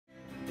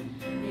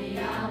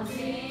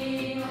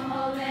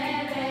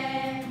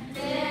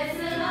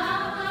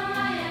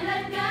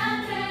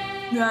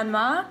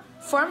Myanmar,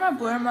 former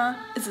Burma,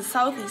 is a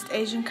Southeast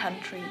Asian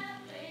country.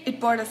 It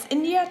borders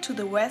India to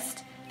the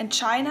west and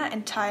China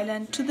and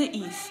Thailand to the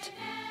east.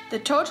 The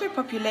total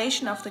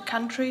population of the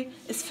country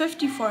is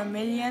 54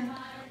 million,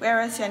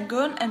 whereas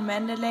Yangon and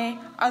Mandalay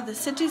are the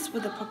cities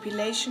with a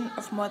population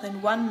of more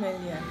than 1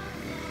 million.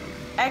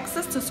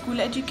 Access to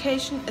school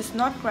education is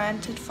not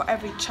granted for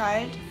every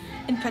child,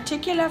 in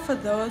particular for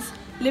those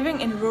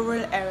living in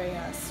rural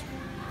areas.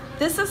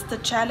 This is the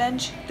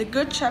challenge the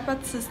Good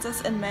Shepherd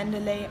Sisters in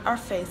Mandalay are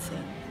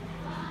facing.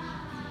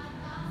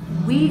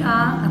 We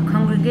are a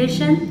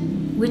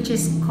congregation which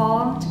is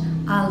called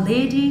Our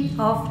Lady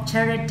of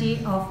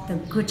Charity of the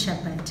Good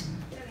Shepherd.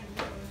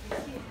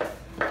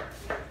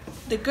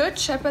 The Good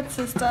Shepherd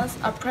Sisters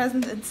are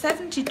present in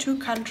 72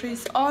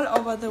 countries all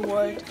over the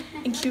world,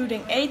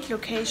 including 8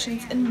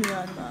 locations in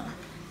Myanmar.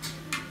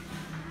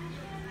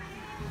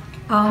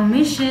 Our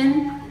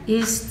mission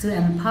is to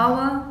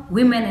empower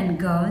women and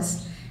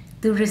girls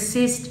to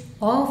resist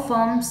all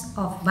forms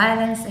of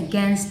violence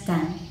against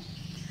them.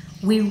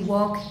 We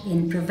work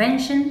in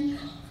prevention,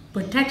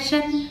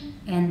 protection,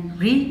 and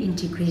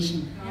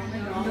reintegration.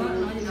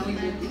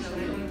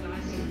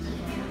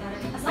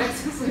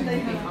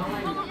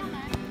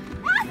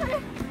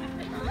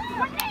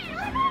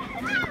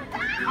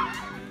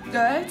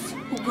 Girls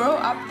who grow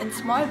up in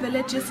small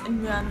villages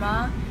in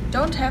Myanmar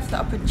don't have the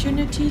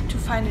opportunity to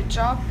find a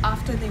job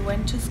after they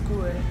went to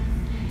school.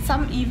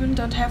 Some even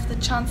don't have the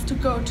chance to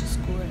go to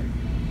school.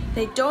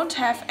 They don't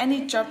have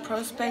any job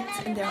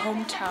prospects in their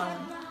hometown.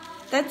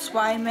 That's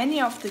why many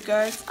of the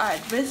girls are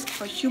at risk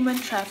for human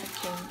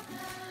trafficking.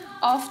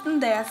 Often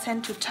they are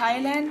sent to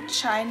Thailand,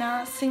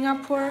 China,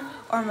 Singapore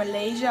or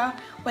Malaysia,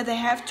 where they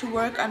have to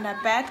work under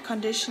bad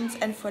conditions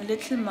and for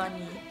little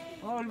money.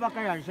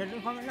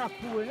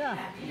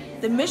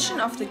 The mission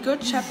of the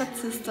Good Shepherd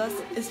Sisters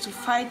is to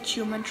fight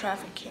human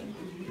trafficking.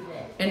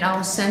 In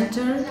our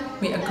center,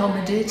 we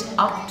accommodate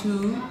up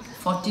to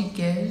 40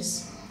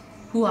 girls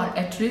who are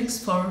at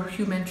risk for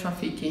human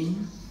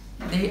trafficking.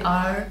 They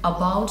are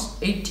about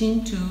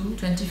 18 to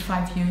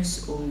 25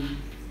 years old.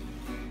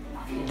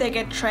 They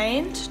get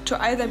trained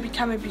to either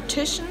become a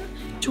beautician,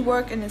 to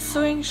work in a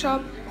sewing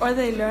shop, or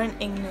they learn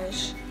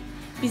English.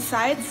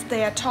 Besides,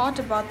 they are taught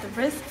about the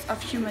risks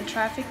of human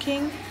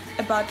trafficking,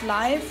 about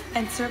life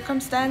and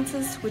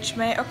circumstances which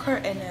may occur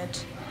in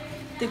it.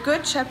 The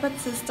Good Shepherd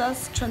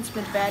Sisters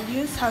transmit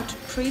values how to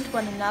treat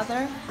one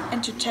another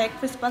and to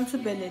take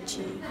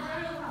responsibility.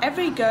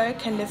 Every girl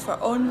can live her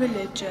own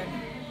religion.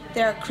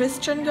 There are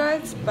Christian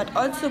girls, but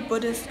also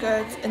Buddhist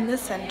girls in the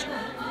center.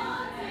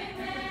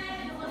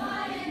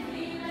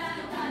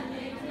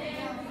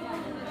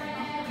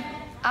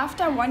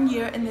 After 1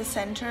 year in the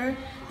center,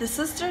 the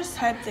sisters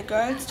help the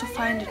girls to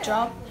find a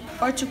job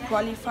or to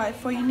qualify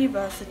for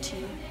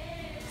university.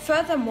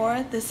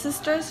 Furthermore, the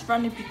sisters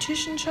run a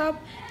beautician shop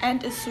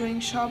and a sewing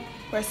shop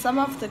where some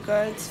of the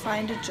girls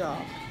find a job.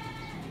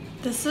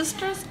 The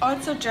sisters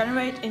also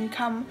generate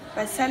income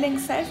by selling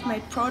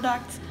self-made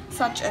products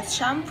such as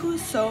shampoo,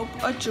 soap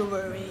or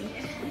jewelry.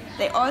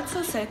 They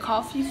also sell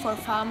coffee for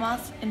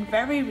farmers in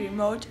very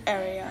remote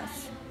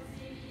areas.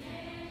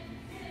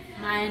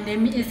 My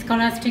name is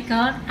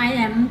Scholastica. I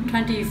am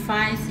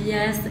 25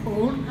 years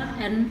old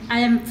and I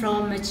am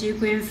from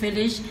Machiquin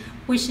village,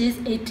 which is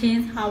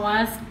 18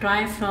 hours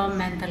drive from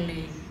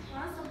Mandalay.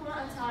 Once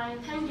upon a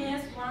time, 10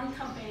 years, one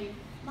company.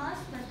 Much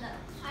better.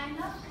 I'm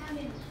not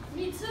coming.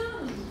 Me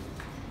too.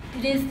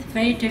 It is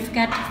very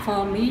difficult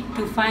for me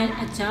to find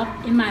a job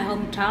in my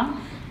hometown.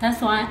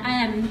 That's why I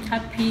am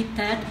happy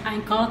that I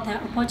got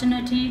the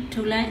opportunity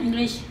to learn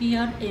English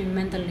here in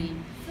Mandalay.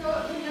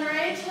 So the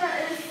narrator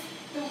is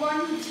the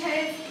one who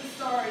tells the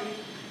story.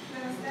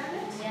 You understand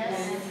it?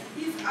 Yes.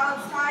 He's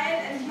outside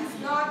and he's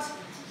not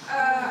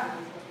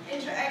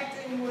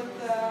interacting with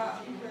the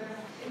people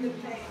in the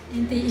play.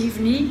 In the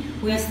evening,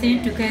 we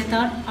sing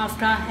together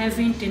after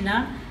having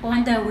dinner.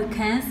 On the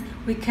weekends,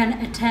 we can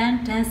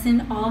attend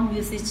dancing or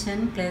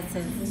musician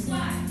classes.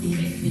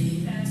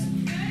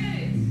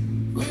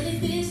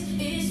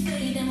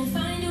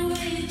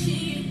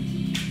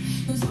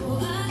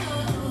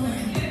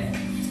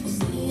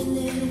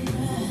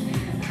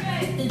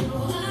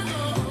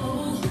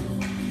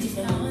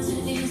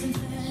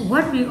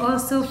 What we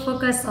also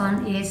focus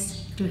on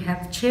is to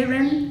have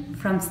children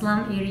from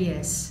slum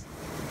areas.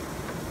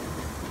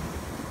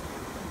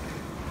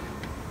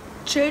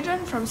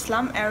 Children from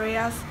slum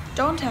areas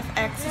don't have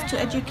access to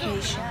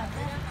education.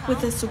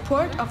 With the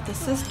support of the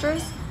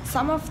sisters,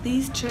 some of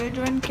these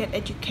children get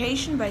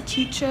education by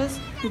teachers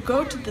who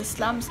go to the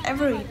slums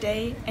every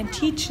day and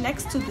teach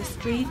next to the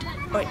street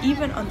or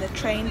even on the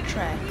train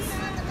tracks.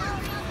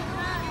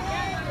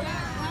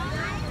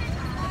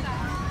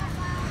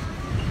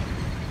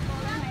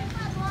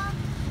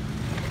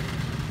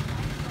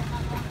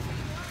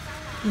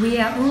 We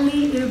are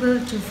only able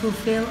to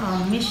fulfill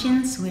our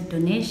missions with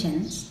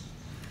donations,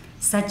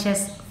 such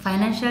as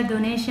financial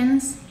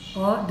donations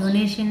or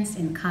donations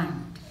in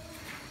kind.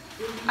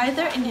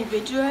 Either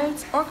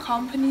individuals or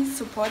companies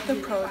support the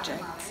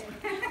projects.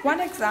 One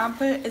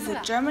example is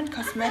a German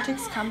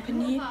cosmetics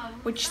company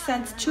which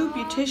sends 2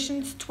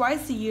 beauticians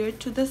twice a year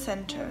to the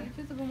center.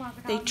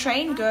 They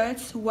train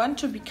girls who want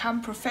to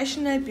become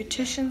professional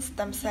beauticians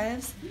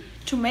themselves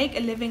to make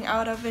a living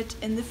out of it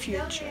in the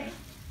future.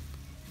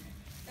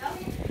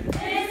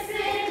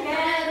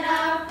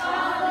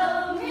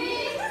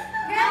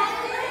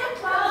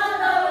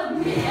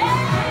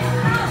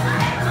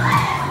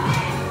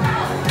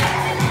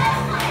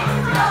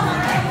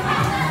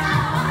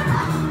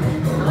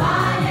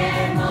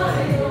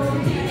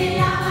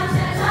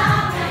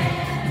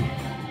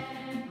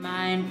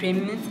 My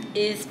dream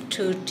is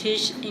to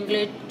teach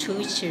English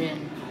to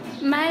children.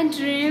 My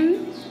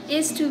dream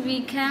is to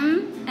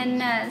become a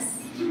nurse.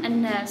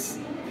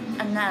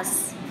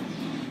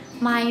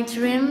 My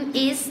dream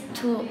is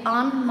to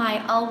earn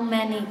my own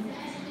money.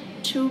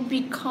 To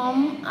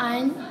become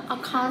an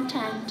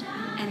accountant.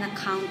 An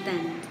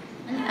accountant.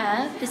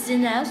 A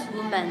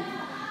businesswoman.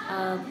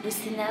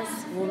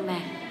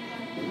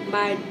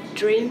 My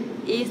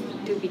dream is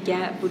to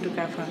become a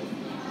photographer.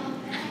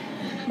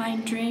 My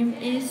dream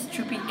is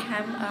to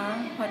become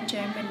a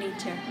hotel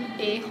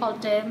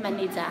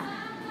manager.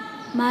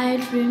 My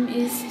dream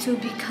is to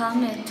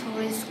become a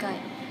tourist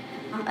guide.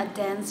 A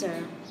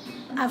dancer.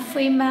 A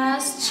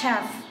famous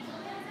chef.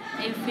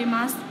 A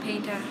famous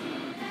painter.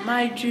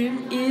 My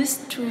dream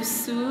is to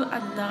sew a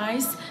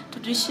nice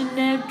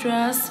traditional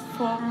dress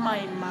for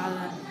my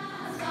mother.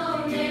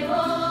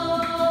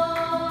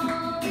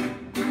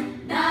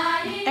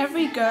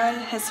 Every girl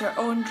has her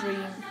own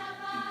dream.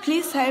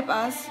 Please help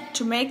us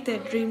to make their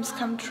dreams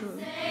come true.